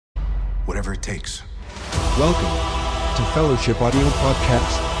Whatever it takes. Welcome to Fellowship Audio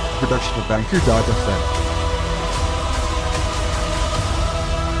Podcast, a production of Banker.fm.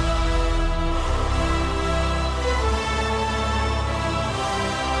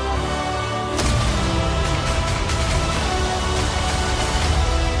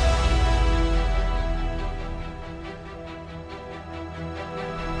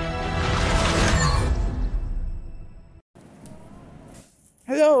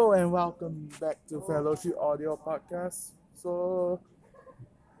 Hello and welcome back to Fellowship Audio Podcast. So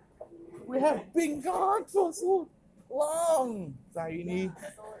we have been gone for so long, Zaini.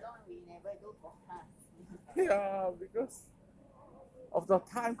 So long we never do podcast. Yeah, because of the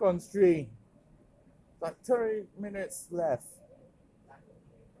time constraint. Like 30 minutes left.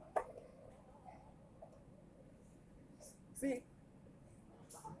 See,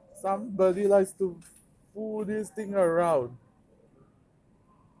 somebody likes to fool this thing around.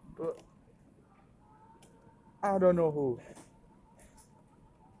 But I don't know who.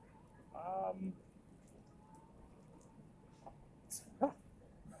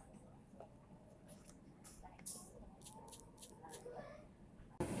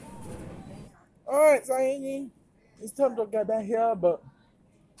 Alright, Zaini, it's time to get back here, but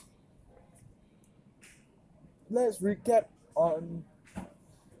let's recap on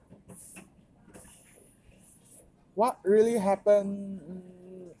what really happened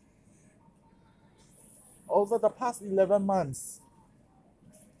over the past 11 months.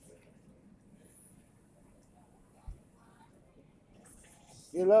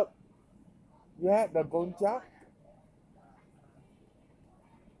 Caleb, you had the Gongcha?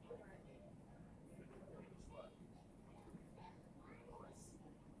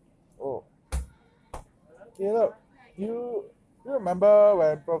 Oh. Caleb, you remember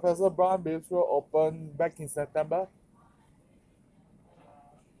when Professor Brown Bistro opened back in September?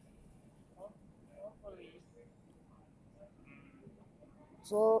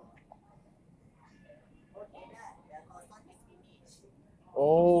 So,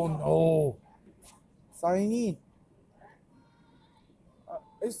 oh no, Saini,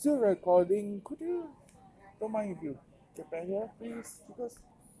 it's still recording. Could you, don't mind if you get back here, please? Because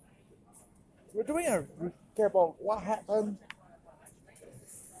we're doing a recap of what happened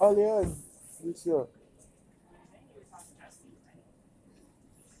earlier this year.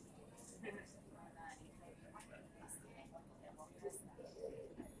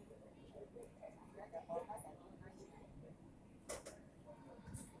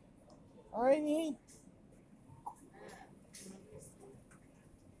 I need.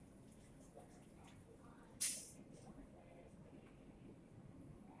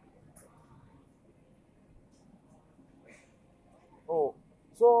 Oh,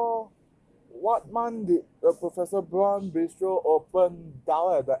 so what month did the Professor Brown Bistro open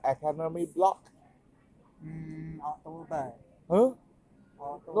down at the Academy Block? October. Huh?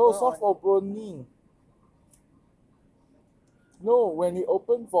 October. No, soft opening. No, when it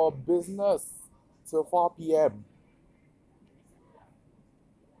opened for business till 4 p.m.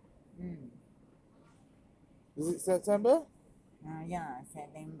 Is it September? Yeah,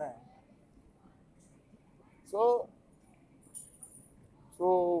 September. So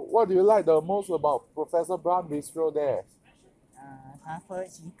what do you like the most about Professor Brown Bistro there? Truffle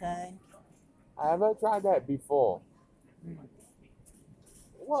chicken. I haven't tried that before.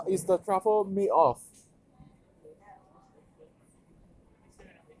 What is the truffle made of?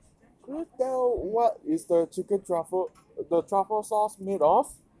 Could you tell what is the truffle sauce made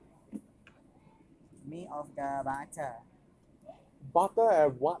of? Made of the butter. Butter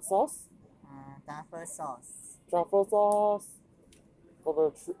and what sauce? Truffle sauce. Truffle sauce.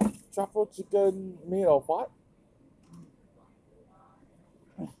 For the truffle chicken made of what?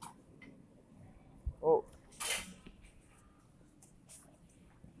 Oh.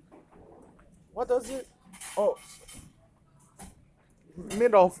 What does it? Oh.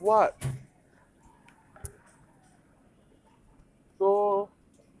 Made of what? So,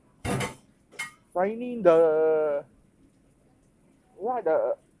 finding the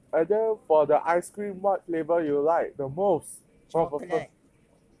idea for the ice cream, what flavor you like the most? Chocolate.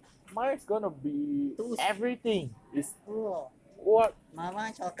 Mine's gonna be everything. It's Oh, what?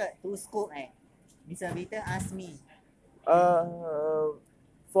 Mama chocolate 2 scoop Mr. Victor asked me.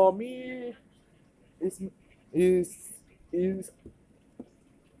 For me, it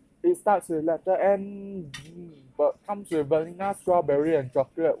starts with letter N, but comes with vanilla, strawberry, and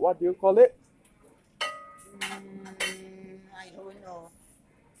chocolate. What do you call it? I don't know.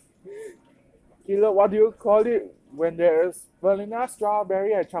 Killer, what do you call it when there's vanilla,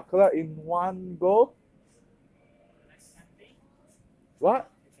 strawberry, and chocolate in one go?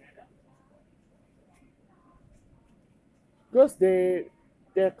 What? because they're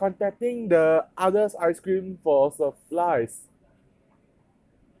contacting the others ice cream for supplies.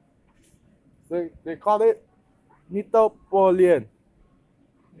 They call it Nitopolian.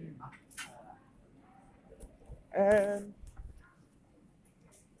 And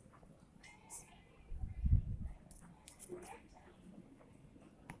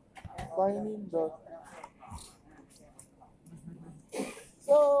finding the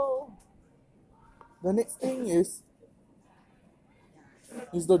so the next thing is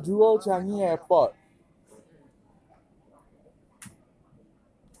the Jewel Changi Airport.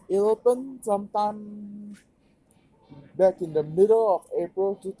 It opened sometime back in the middle of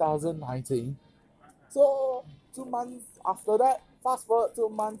April 2019. So 2 months after that, fast forward 2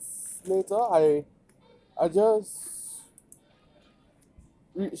 months later, I just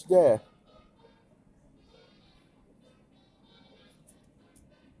reached there.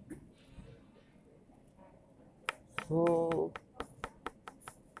 So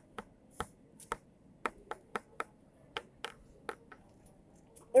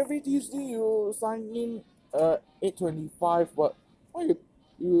every Tuesday you sign in 8:25, but why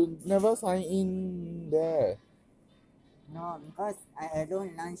you never sign in there? No, because I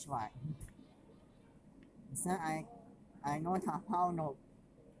alone lunch what. So I know how no.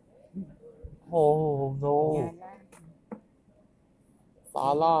 Oh Yeah, no,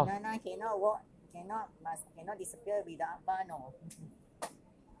 salah. Nana cannot walk, cannot disappear without bar no.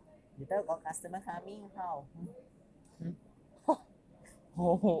 Later got customer coming, how?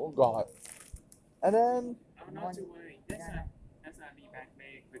 Oh God. And then Oh, not to worry. That's I'll be back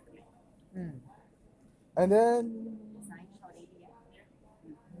very quickly. and then Sign in already.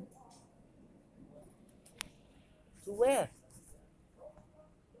 to where?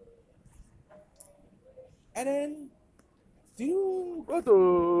 And then do you go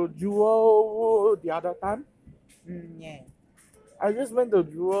to Jewel the other time? Yeah. I just went to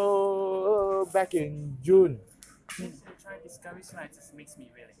Jewel back in June. Just try Discovery Slides. It makes me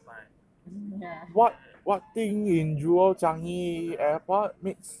really fun. Yeah. What thing in Jewel Changi Airport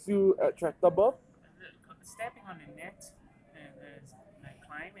makes you attractable? Stepping on the net and like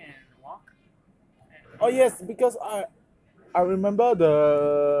climb and walk. Oh yes, because I remember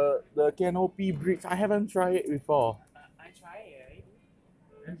the canopy bridge. I haven't tried it before. I try it.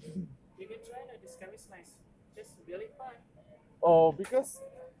 You can try the Discovery Slides. Just really fun. Oh, because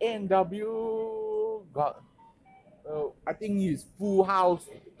A&W got I think it's full house.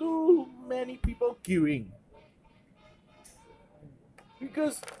 Too many people queuing.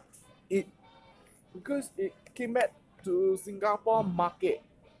 Because it came back to Singapore market.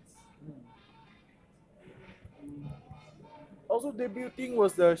 Also debuting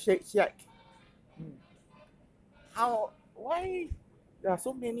was the Shake Shack. Why there are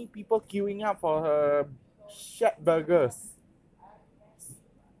so many people queuing up for her Shack burgers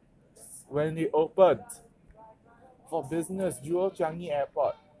when it opened for business, Jewel Changi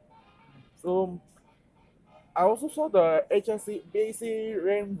Airport. So I also saw the HSBC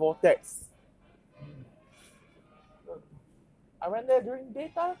Rain Vortex. I went there during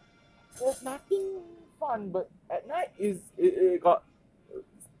daytime. There's nothing fun, but at night it got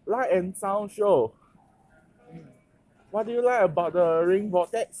light and sound show. What do you like about the Ring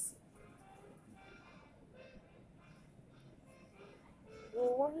Vortex?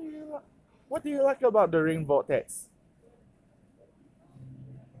 What do you like about the Ring Vortex?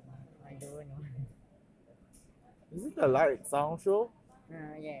 I don't know. Is it the light and sound show?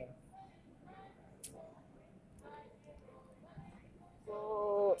 Yeah.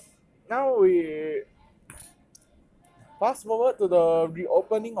 So now we fast forward to the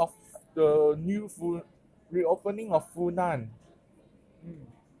reopening of Funan.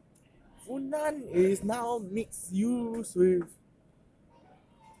 Funan is now mixed use with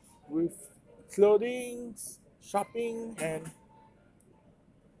clothing, shopping,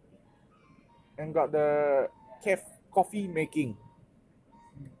 and got the coffee making.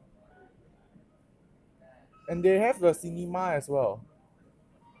 And they have the cinema as well.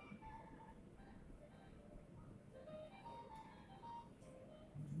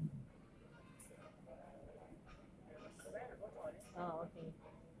 Oh, okay.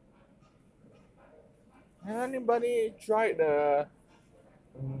 Has anybody tried the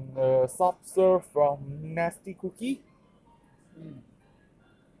soft serve from Nasty Cookie?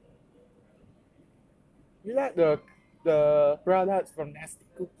 You like the products from Nasty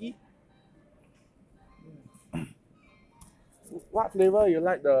Cookie? What flavor you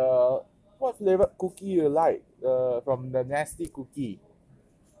like what flavor cookie you like from the Nasty Cookie?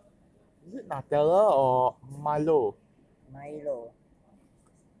 Is it Nutella or Milo? Milo.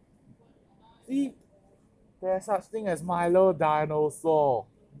 See, There's such thing as Milo Dinosaur.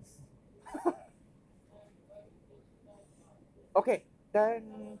 Okay, then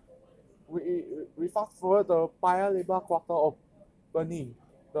we fast forward the Paya Lebar quarter opening,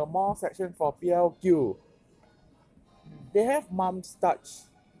 the mall section for PLQ. They have Mom's Touch.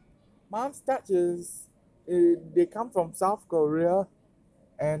 Mom's Touch is they come from South Korea,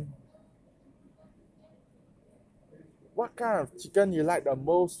 and what kind of chicken you like the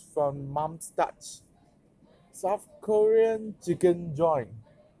most from Mom's Touch? South Korean chicken joint.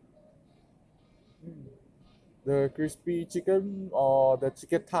 The crispy chicken or the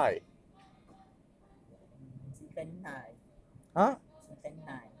chicken thigh? Chicken thigh. Huh? Chicken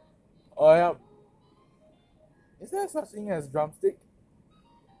thigh. Oh yeah. Is there such thing as drumstick?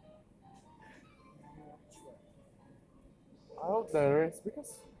 I hope there is,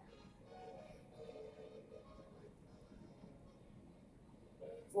 because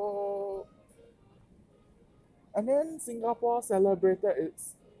for and then Singapore celebrated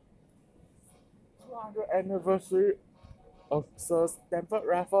its 200th anniversary of Sir Stamford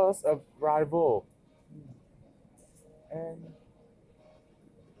Raffles' arrival. And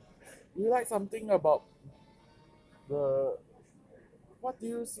you like something about the what do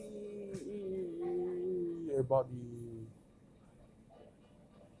you see about the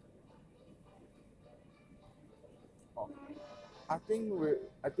I think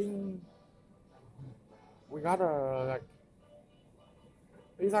we gotta like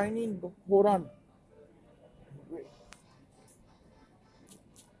I need hold on. Wait.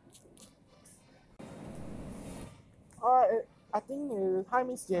 I think hi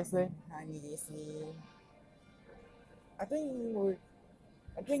Miss Jessie. Hi, Jessie. I think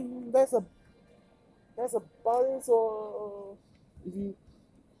there's a body, so if you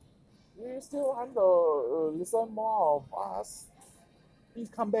still want to listen more of us, please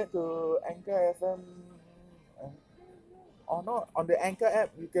come back to Anchor FM, or not on the Anchor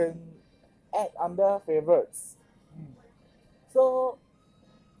app. You can add under favorites. So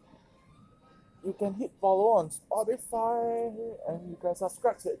you can hit follow on Spotify, and you can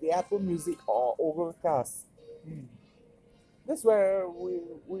subscribe to the Apple Music or Overcast. That's where we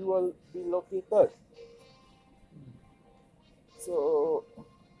will be located. So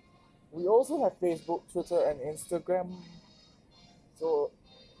we also have Facebook, Twitter, and Instagram. So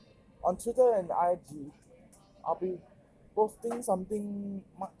on Twitter and IG, I'll be posting something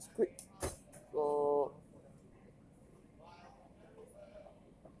much quick. So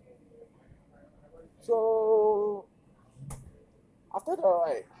after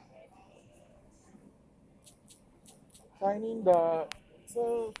the signing the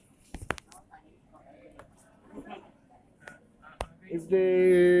if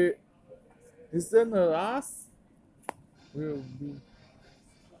they listen to us, we'll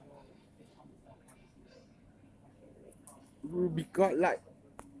be godlike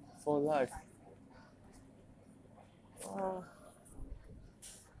for life.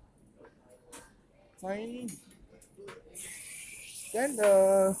 Signing. Then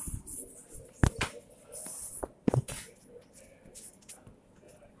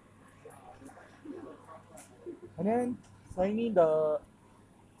signing the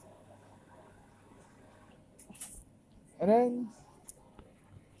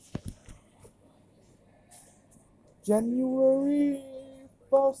January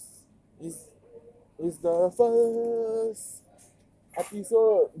 1st is the first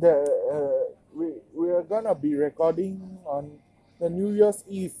episode that we are gonna be recording on the New Year's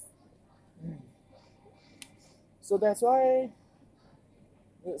Eve. So that's why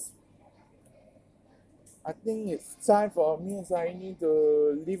I think it's time for me and Saini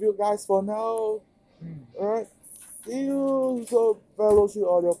to leave you guys for now. Alright. See you. So Fellowship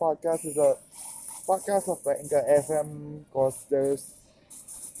Audio Podcast is a podcast of Anchor FM, because there's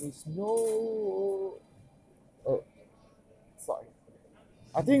no sorry.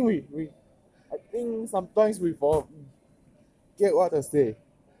 I think sometimes we forget what to say.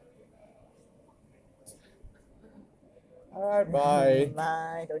 Alright, bye.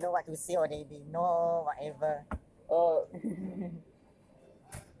 Bye. Don't know what to say already. No, whatever.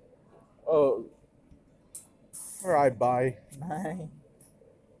 Alright, bye. Bye.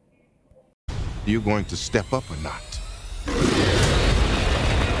 You going to step up or not?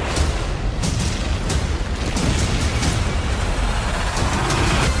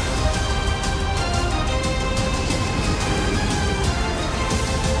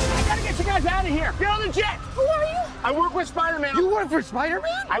 I gotta get you guys out of here. Get on the jet. Who are you? I work with Spider-Man. You work for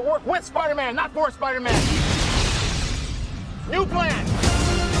Spider-Man? I work with Spider-Man, not for Spider-Man. New plan.